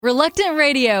Reluctant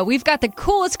Radio, we've got the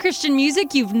coolest Christian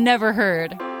music you've never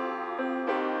heard.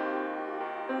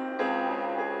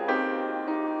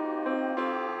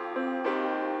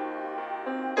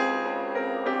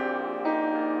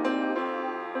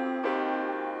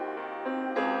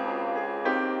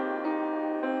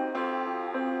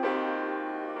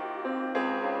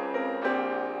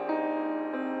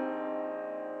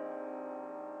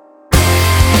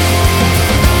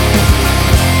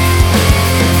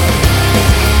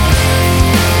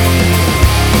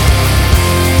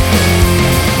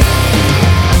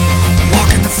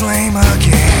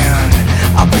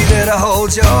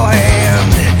 Hold your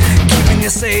hand, keeping you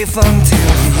safe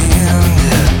until the end.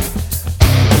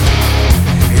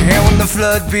 And when the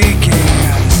flood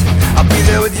begins, I'll be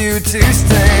there with you to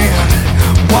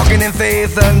stand, walking in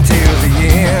faith until the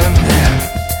end.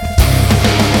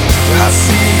 I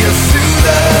see you through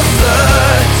the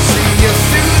flood, see you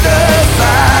through the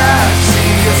fire,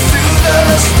 see you through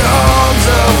the storms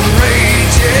of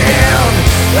raging.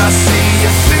 I see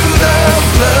you through the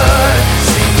flood,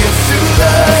 see you through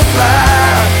the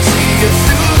fire, see you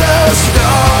through the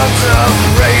storms of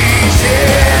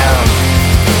raging.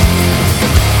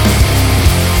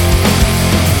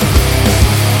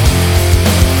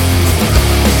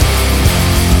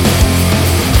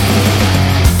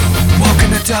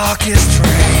 Walking the darkest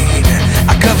train,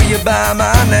 I cover you by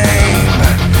my name,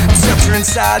 shelter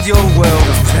inside your world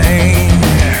of pain.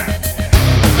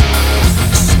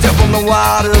 Step on the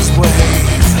water's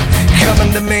wave,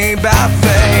 coming to me by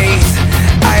faith.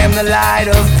 I am the light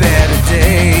of better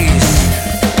days.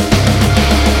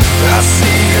 I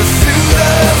see you through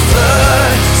the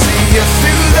flood, see you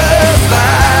through the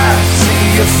fire, see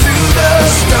you through the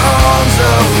storms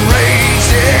of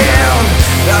raging.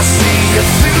 I see you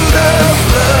through the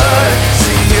flood,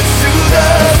 see you through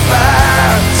the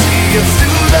fire, see you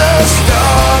through the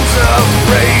storms of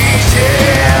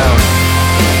raging.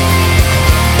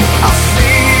 I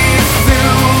see you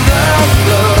through the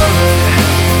flood,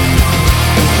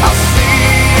 I see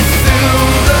you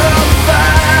through the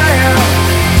fire,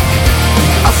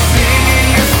 I see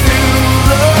you through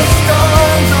the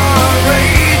storms of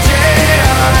raging.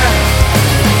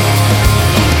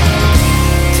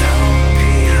 Don't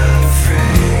be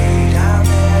afraid, I'll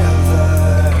never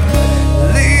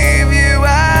leave you.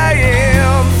 I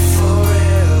am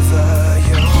forever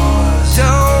yours.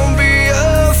 Don't be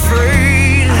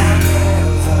afraid, I'll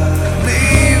never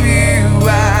leave you.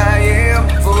 I am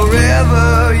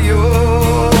forever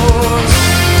yours.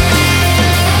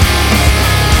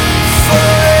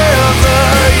 Forever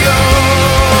yours.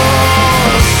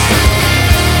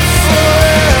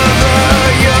 Forever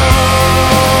yours.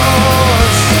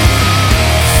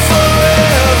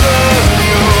 Forever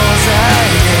yours I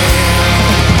am.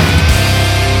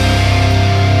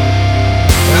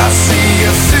 I see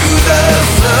you through the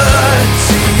flood,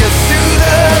 see you through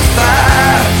the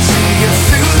fire, see you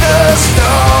through the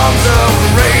storms of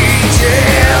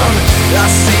raging. I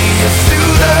see you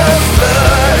through the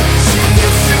flood, see you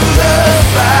through the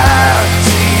fire,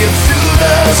 see you through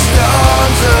the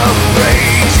storms of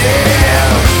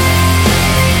raging.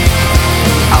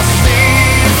 I see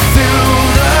you through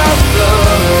the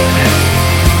flood,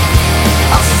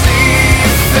 I see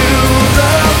you through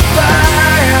the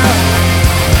fire,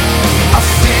 I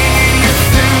see you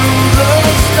through the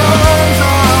storms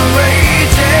of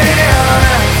raging.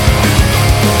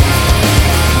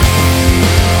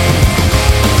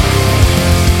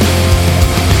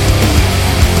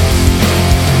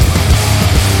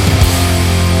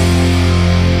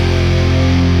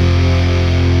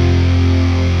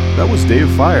 That was Dave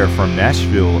Fire from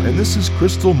Nashville, and this is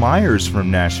Crystal Myers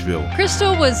from Nashville.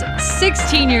 Crystal was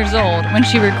 16 years old when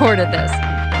she recorded this.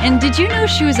 And did you know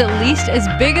she was at least as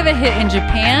big of a hit in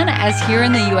Japan as here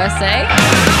in the USA?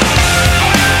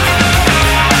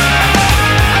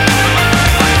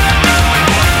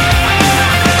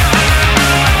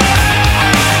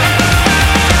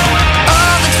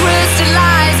 All the twisted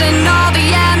lies and all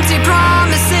the empty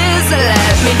promises that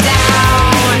let me down.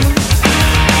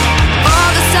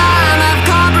 All this time I've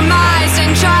compromised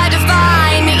and tried to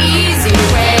find the easy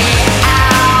way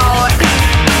out.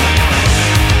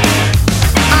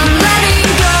 I'm letting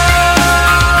go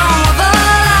of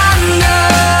all I know.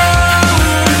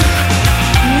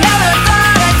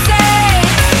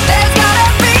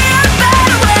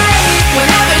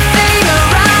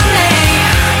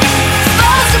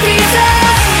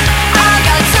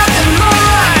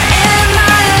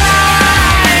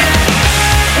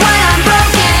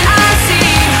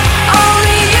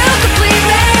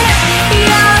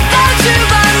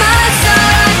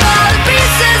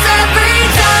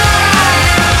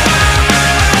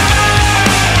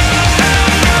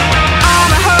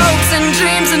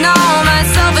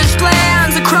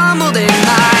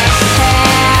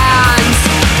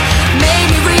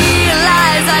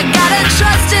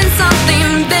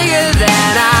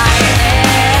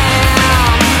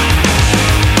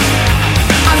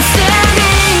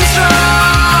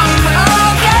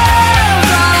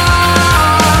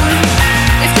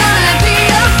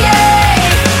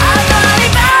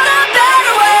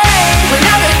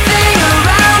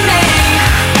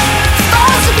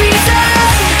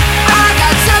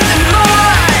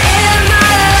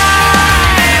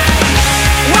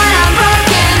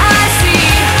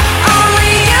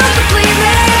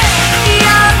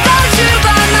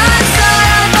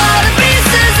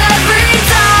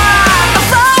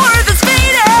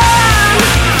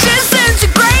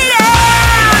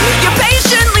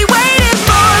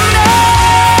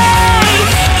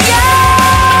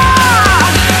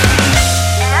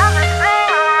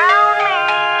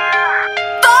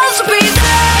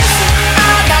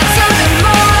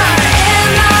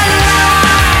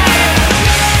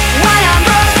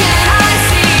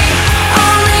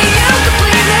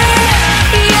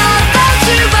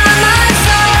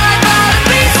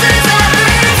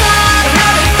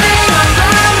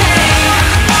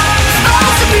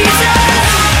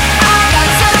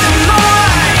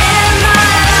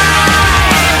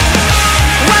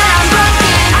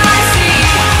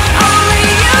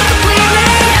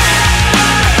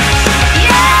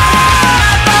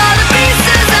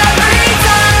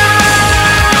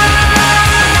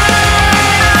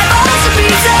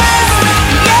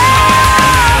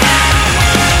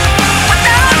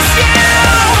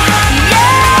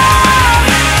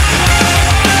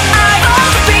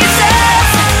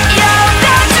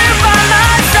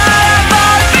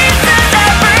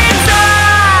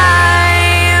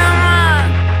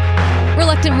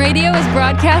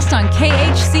 broadcast on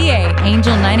KHCA,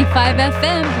 Angel 95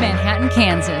 FM, Manhattan,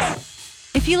 Kansas.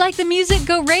 If you like the music,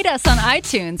 go rate us on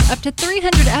iTunes. Up to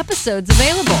 300 episodes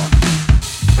available.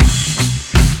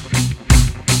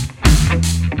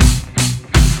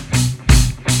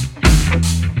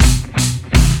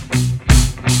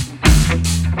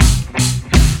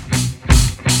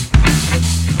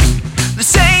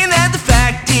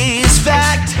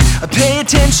 Pay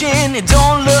attention and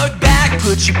don't look back.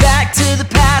 Put your back to the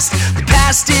past. The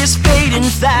past is fading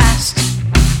fast.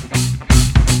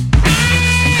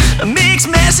 Mixed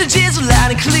messages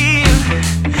loud and clear.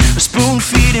 Spoon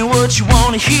feeding what you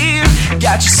wanna hear.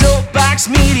 Got your soapbox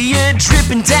media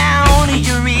dripping down in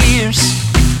your ears.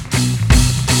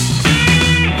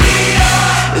 We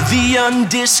are the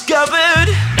undiscovered.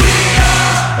 We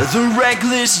are the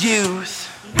reckless youth.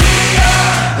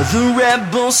 The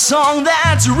rebel song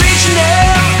that's reaching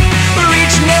out,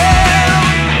 reaching out.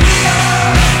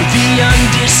 The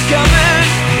undiscovered,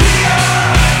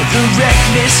 the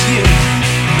reckless youth.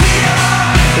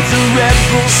 The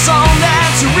rebel song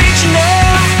that's reaching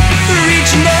out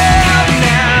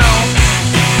now.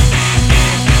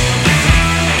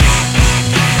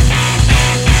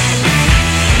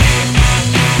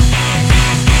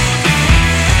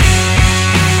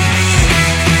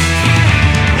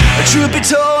 Truth be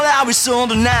told, how we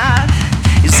sold or not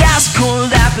is ice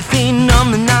cold apathy,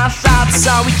 numbing our thoughts.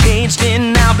 Are we caged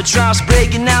in albatross,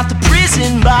 breaking out the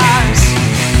prison bars?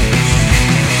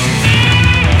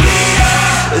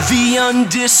 The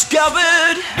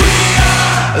undiscovered,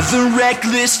 the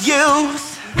reckless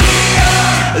youth,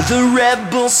 the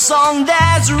rebel song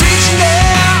that's reaching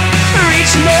out,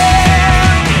 reaching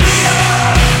out.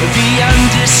 The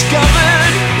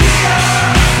undiscovered,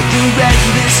 the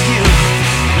reckless youth.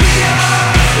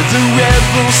 The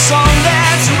rebel song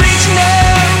that's reaching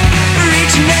out,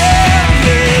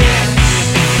 yeah.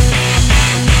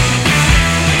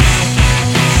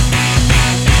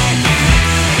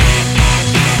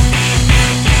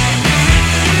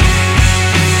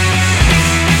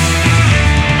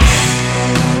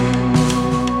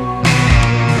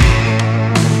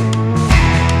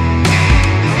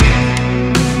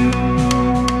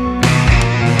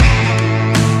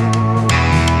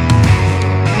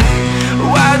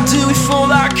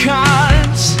 Fold our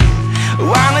cards.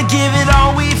 Wanna give it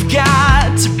all we've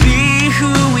got to be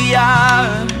who we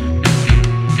are.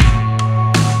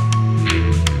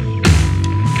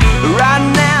 Right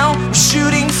now, we're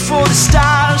shooting for the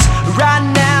stars. Right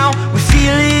now, we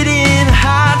feel it in our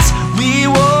hearts. We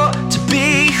want to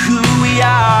be who we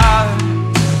are.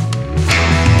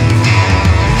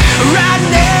 Right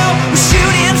now, we're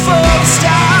shooting for the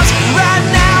stars. Right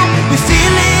now, we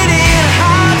feel it in our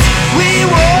hearts. We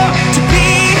want to be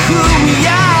who we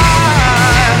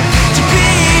are, to be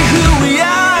who we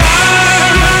are.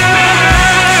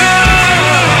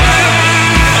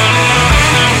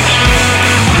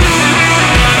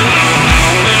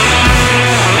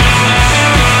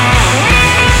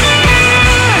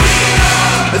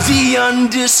 The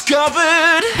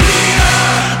undiscovered,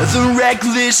 the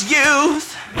reckless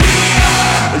youth,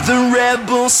 the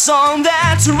rebel song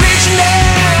that's reaching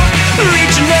out,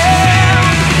 reaching out.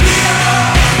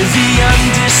 The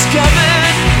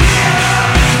undiscovered,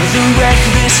 the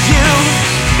reckless youth,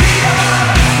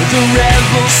 the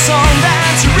rebel song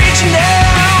that's reaching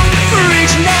out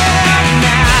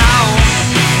now.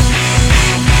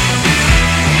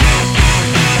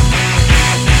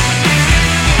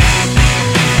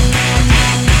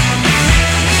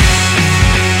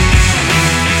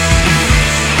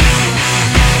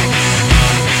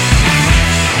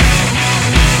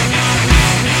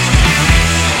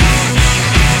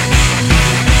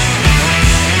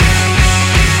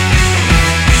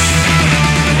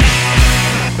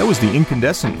 That was The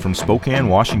Incandescent from Spokane,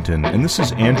 Washington, and this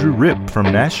is Andrew Ripp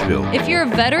from Nashville. If you're a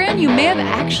veteran, you may have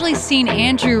actually seen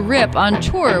Andrew Ripp on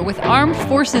tour with Armed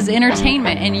Forces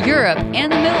Entertainment in Europe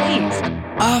and the Middle East.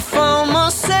 I found my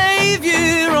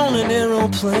savior on an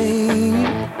aeroplane.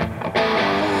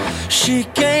 She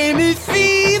gave me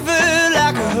fever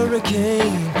like a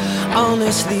hurricane.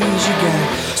 Honestly, she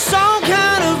got some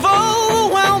kind of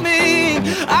overwhelming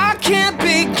I can't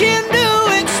begin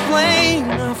to explain.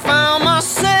 I found my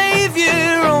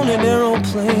savior on an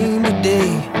aeroplane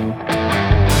today.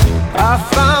 I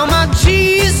found my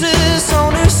Jesus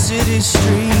on a city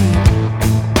street.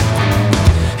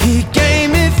 He gave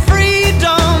me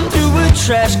freedom through a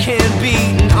trash can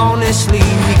beat. And honestly,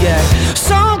 we got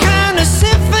some kind of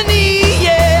symphony,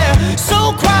 yeah.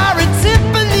 So choir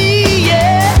timpani,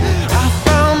 yeah. I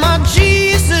found my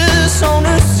Jesus on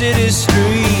a city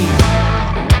street.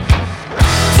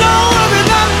 Don't worry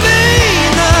about me,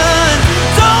 none.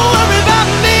 Don't worry about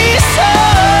me.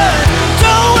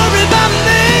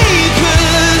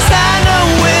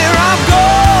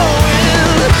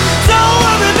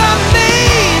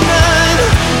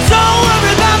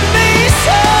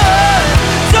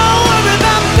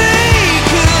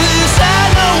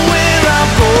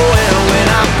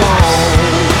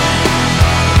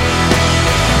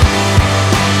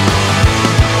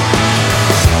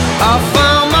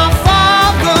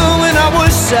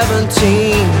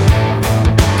 17.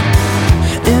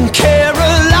 In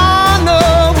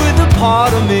Carolina with a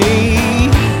part of me.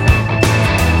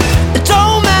 It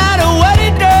don't matter what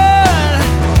he done,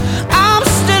 I'm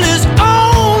still his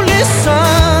only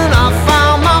son. I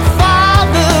found my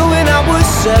father when I was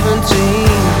 17.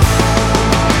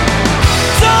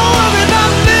 Don't worry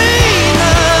about me,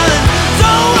 none.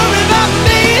 Don't worry about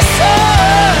me,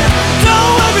 son.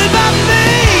 Don't worry about me,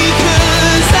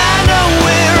 'cause I know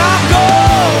where I'm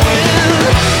going.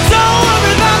 Don't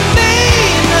worry about me,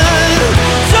 none.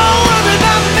 Don't worry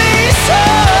about me,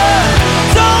 son.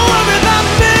 Don't worry about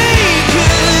me,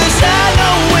 'cause I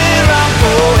know where I'm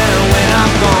going when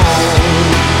I'm gone.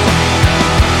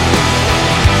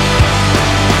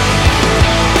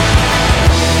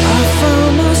 I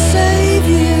found my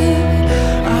savior.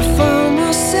 I found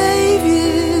my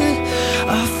savior.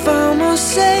 I found my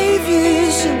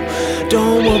savior. So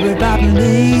don't worry about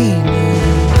me.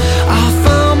 I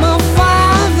found my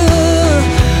father.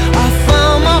 I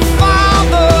found my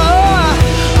father.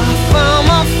 I found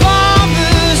my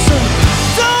father. So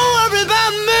don't worry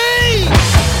about me.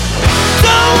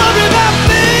 Don't worry about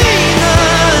me,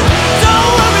 none.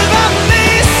 Don't worry about me,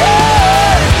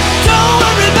 son. Don't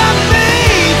worry about me,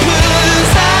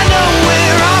 'cause I know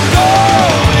where I'm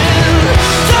going.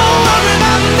 Don't worry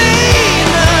about me,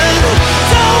 none.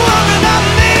 Don't worry about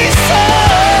me,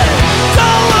 son.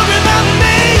 Don't worry about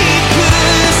me,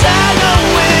 'cause I know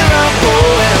where I'm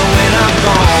going when I'm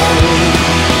gone.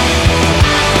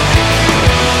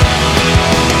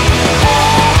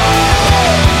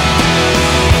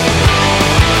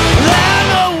 I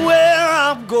know where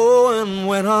I'm going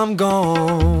when I'm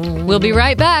gone. We'll be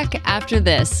right back after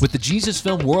this. With the Jesus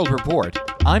Film World Report,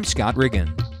 I'm Scott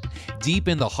Riggin. Deep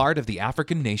in the heart of the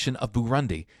African nation of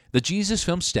Burundi, the Jesus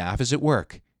Film staff is at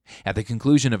work. At the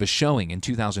conclusion of a showing in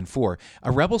 2004,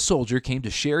 a rebel soldier came to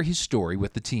share his story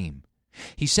with the team.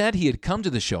 He said he had come to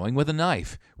the showing with a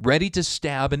knife, ready to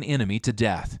stab an enemy to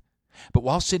death. But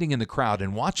while sitting in the crowd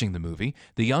and watching the movie,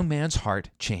 the young man's heart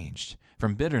changed,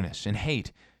 from bitterness and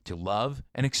hate to love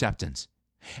and acceptance.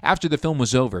 After the film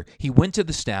was over, he went to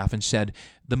the staff and said,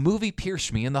 "The movie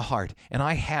pierced me in the heart, and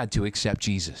I had to accept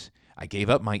Jesus. I gave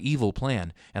up my evil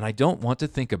plan, and I don't want to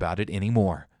think about it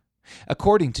anymore."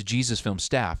 According to Jesus Film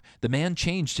staff, the man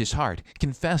changed his heart,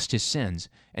 confessed his sins,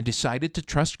 and decided to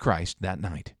trust Christ that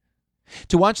night.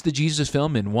 To watch the Jesus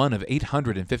Film in one of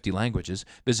 850 languages,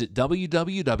 visit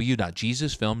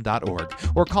www.jesusfilm.org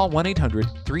or call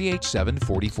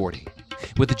 1-800-387-4040.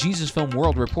 With the Jesus Film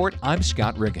World Report, I'm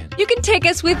Scott Riggin. You can take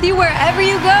us with you wherever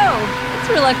you go. It's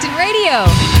Reluctant Radio.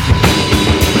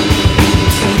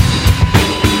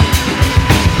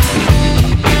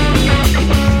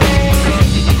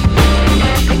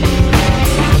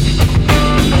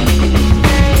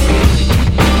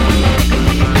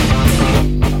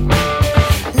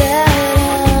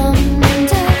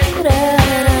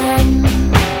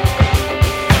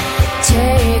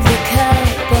 Take the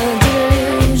cup of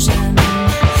delusion,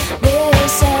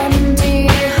 this empty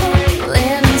hole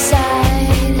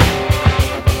inside.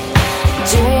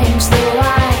 Drinks the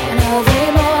wine.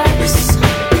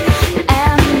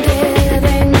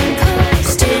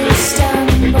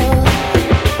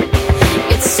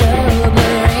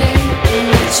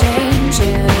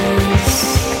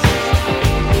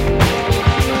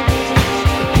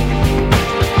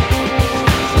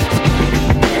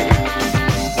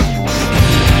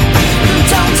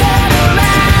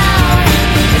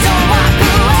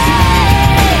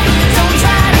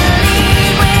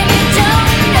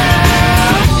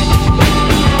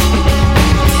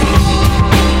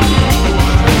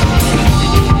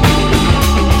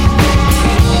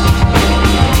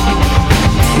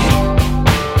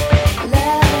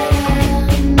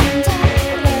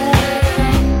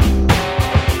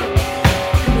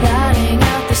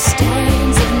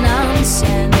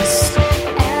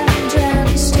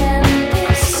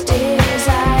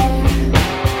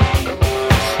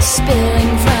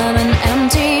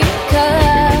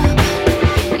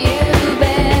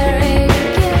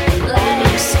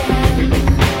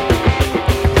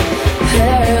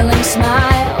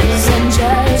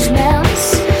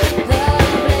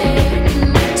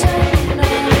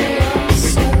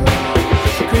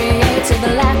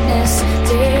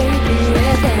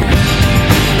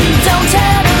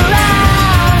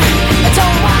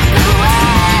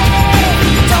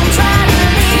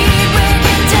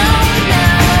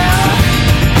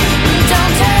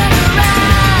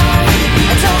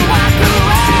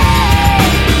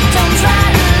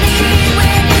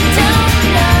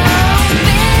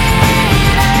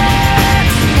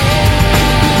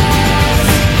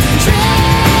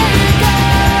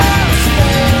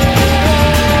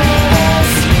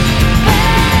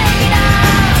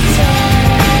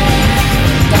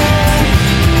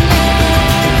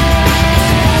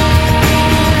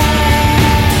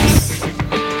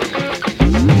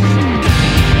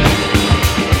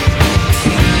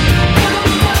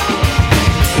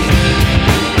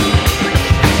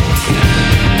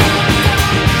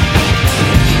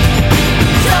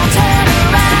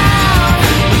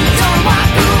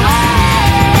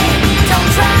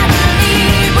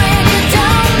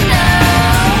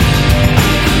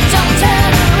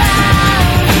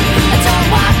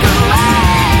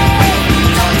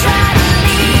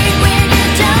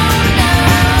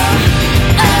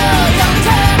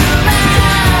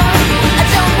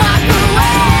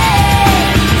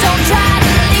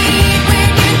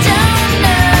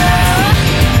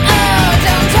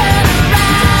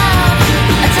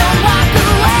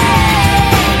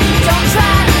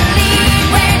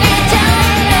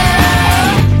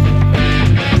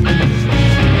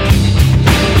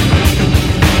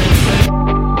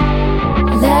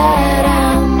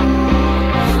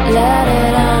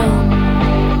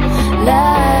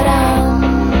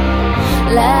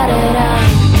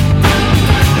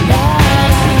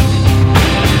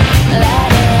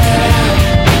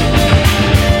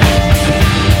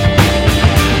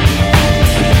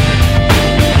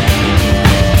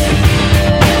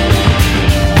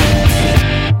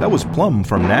 Plum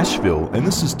from Nashville, and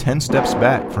this is 10 Steps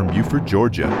Back from Buford,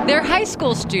 Georgia. They're high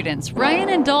school students, Ryan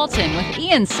and Dalton, with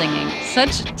Ian singing.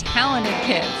 Such talented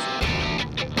kids.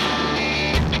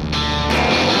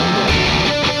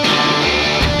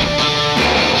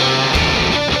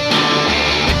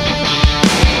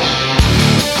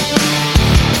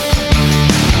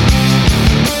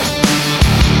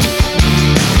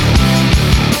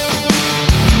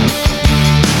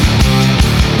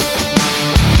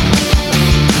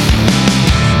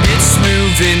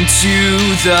 To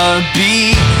the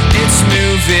beat, it's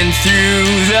moving through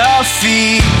the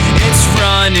feet, it's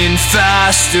running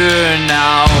faster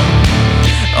now,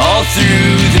 all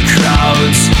through the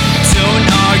crowds. Don't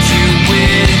argue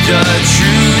with the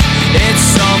truth, it's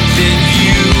something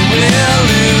you will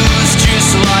lose,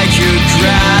 just like your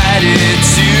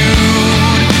gratitude.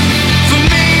 For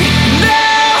me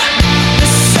now, the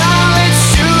silence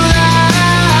too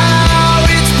loud,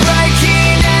 it's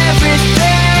breaking everything.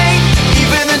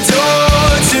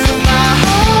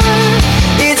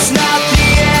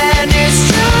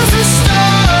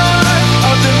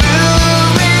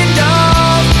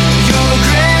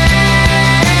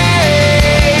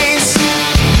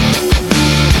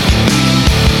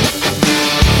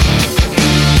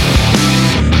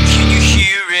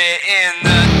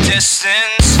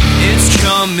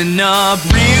 Coming up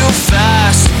real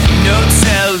fast, no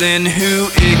telling who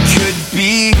it could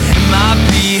be. It might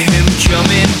be him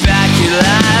coming back at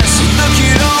last. Look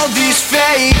at all these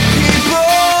fake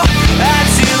people,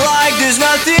 acting like there's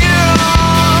nothing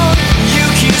wrong. You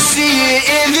can see it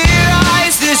in their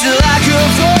eyes, there's a lack of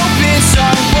hope in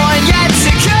someone yet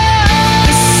to come.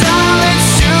 The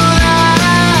silence too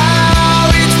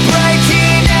loud, it's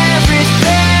breaking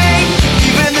everything,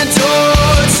 even the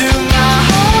door to my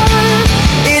heart.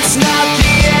 It's not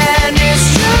the end, it's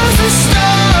just the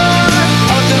start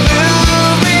of the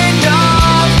movement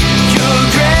of your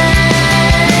grace.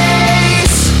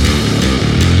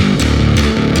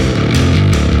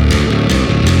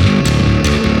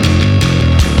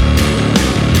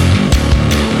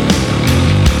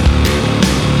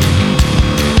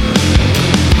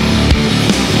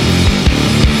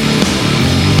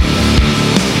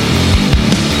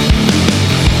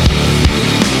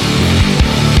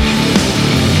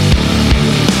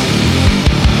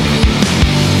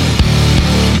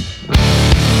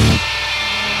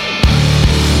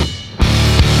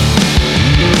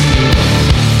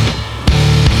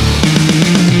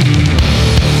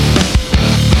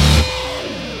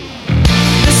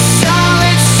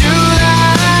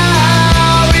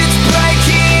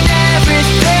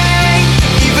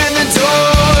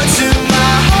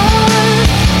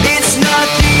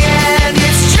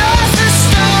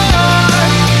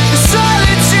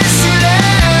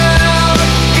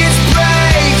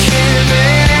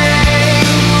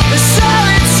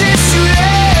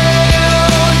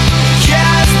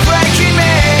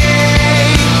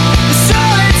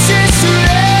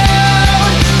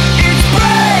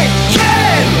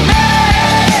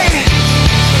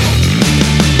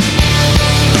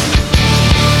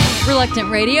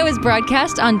 Reluctant Radio is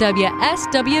broadcast on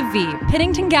WSWV,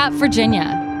 Pennington Gap, Virginia.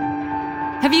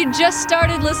 Have you just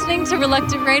started listening to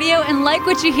Reluctant Radio and like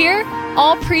what you hear?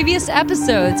 All previous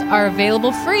episodes are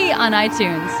available free on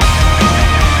iTunes.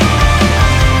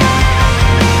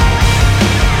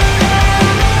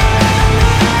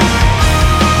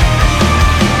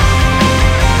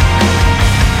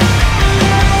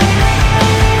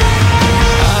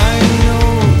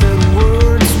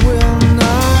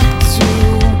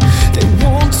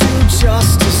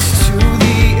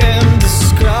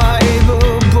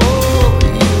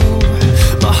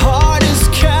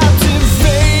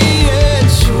 Captivated,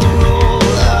 you're all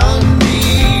I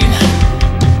need.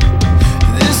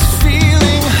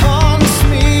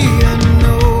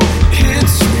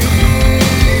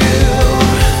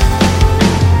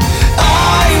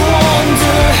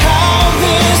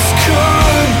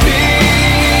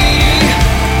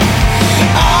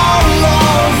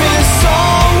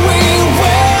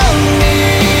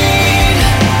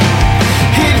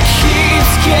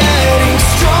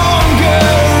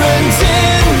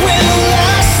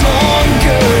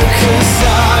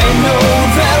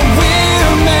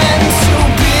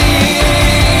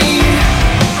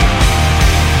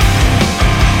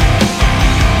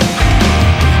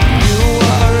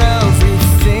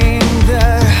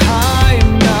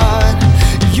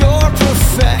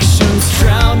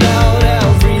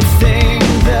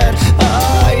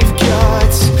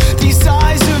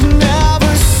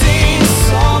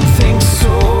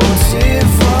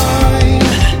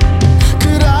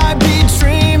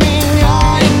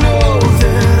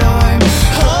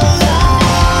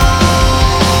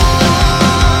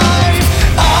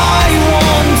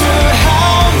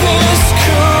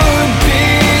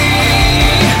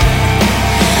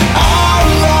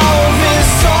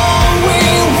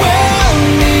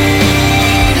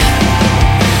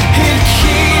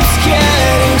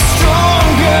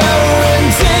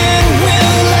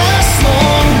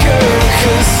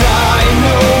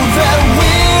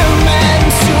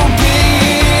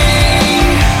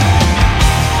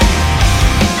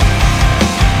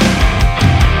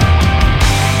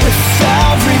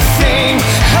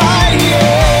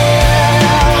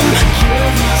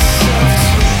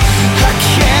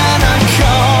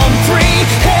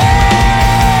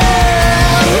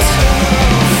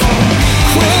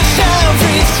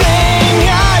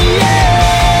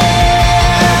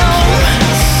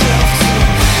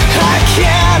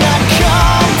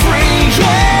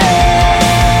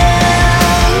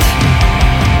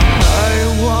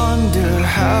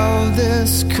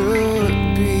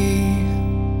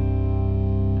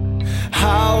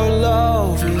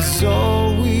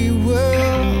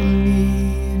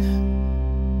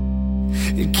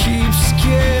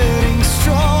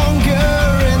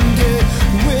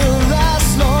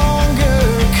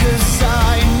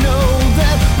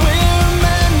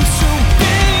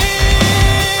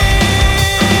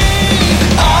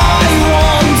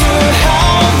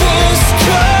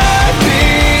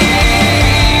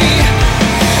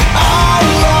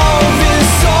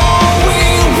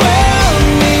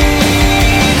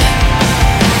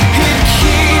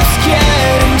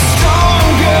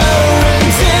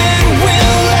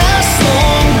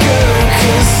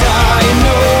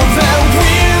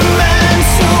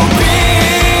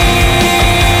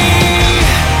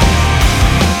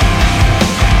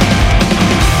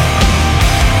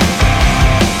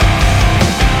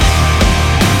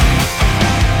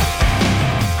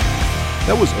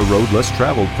 That was A Road Less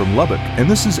Traveled from Lubbock,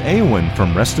 and this is Eowyn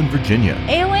from Reston, Virginia.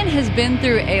 Eowyn has been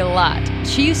through a lot.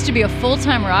 She used to be a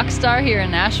full-time rock star here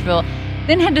in Nashville,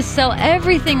 then had to sell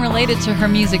everything related to her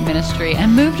music ministry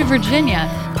and moved to Virginia.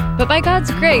 But by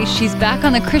God's grace, she's back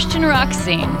on the Christian rock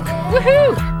scene.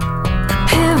 Woohoo!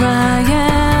 Here I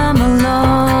am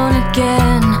alone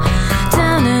again,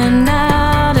 down and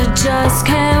out, I just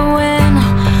can't win,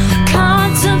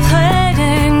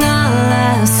 contemplating a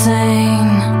lesson.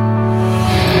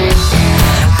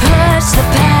 Push the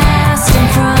past in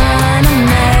front of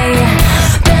me,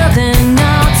 building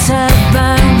up to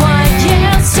burn what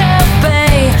used to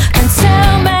be,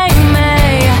 until make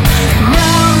me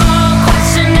no more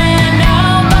questioning,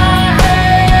 no more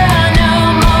hurt,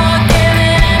 no more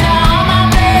giving all my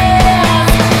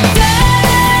best.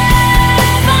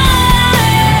 Take my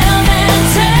hand and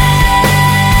take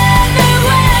me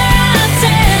where I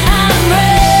stand. I'm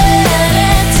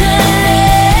ready to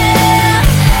live.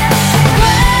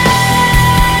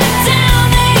 Break down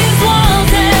these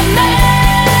walls and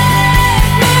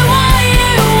make me what you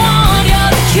want.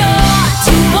 You're the cure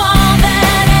to all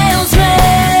that ails me.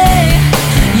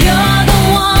 You're the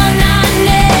one I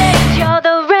need. You're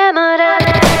the remedy.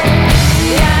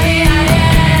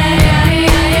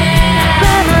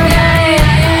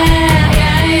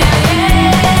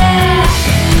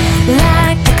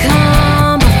 Like the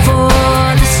calm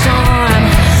before the storm,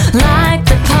 like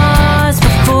the pause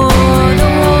before the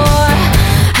war.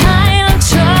 I am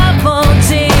troubled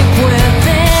deep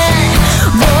within.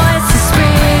 Voices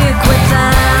speak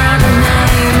without a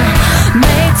name.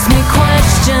 Makes me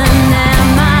question,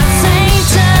 am I sane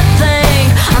to think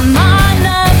I'm on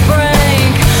the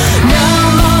brink? No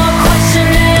more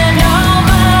questioning, no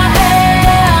more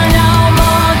fear, no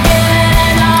more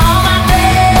giving all my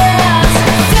best.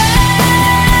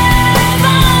 Take my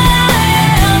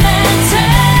hand and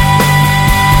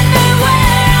take me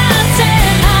where I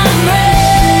stand. I'm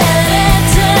ready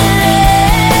to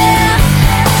live.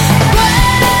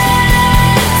 Break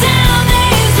down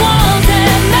these walls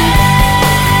and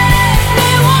make me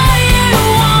what you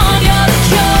want. You're the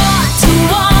cure to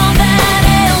all that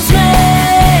ails me.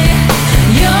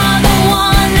 You're the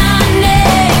one I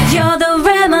need. You're the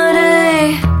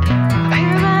remedy.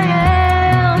 Here I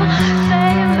am,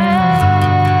 save me.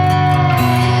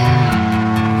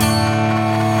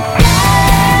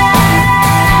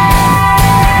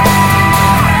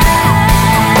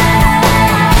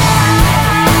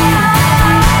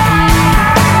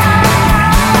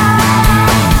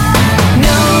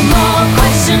 No more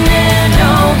questioning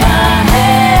over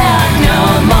here. No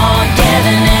more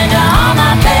giving in all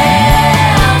my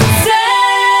best.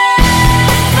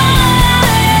 Take my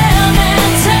hand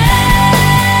and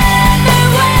take me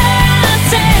where I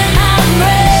stand. I'm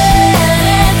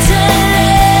ready to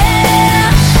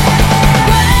live.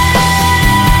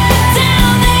 Break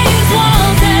down these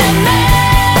walls and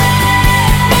make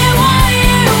me what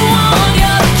you want.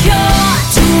 You're the cure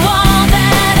to all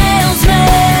that ails me.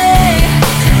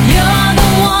 You're the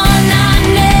one I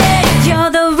need.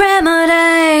 You're the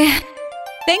remedy.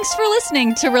 Thanks for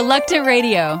listening to Reluctant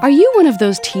Radio. Are you one of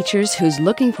those teachers who's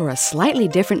looking for a slightly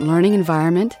different learning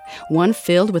environment, one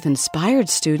filled with inspired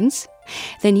students?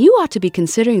 Then you ought to be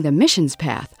considering the missions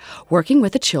path, working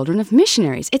with the children of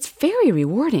missionaries. It's very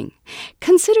rewarding.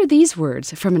 Consider these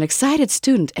words from an excited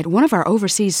student at one of our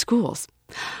overseas schools.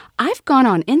 I've gone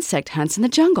on insect hunts in the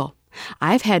jungle.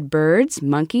 I've had birds,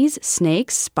 monkeys,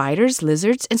 snakes, spiders,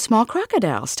 lizards, and small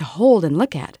crocodiles to hold and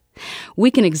look at. We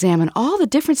can examine all the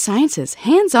different sciences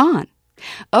hands-on.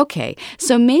 Okay,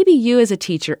 so maybe you as a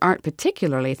teacher aren't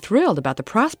particularly thrilled about the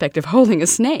prospect of holding a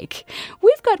snake.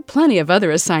 We've got plenty of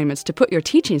other assignments to put your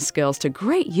teaching skills to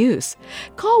great use.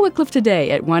 Call Wycliffe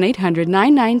today at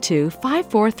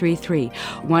 1-800-992-5433,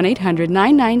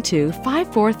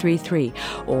 1-800-992-5433,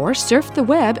 or surf the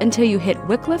web until you hit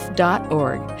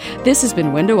wycliffe.org. This has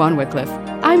been Window on Wycliffe.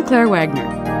 I'm Claire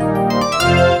Wagner.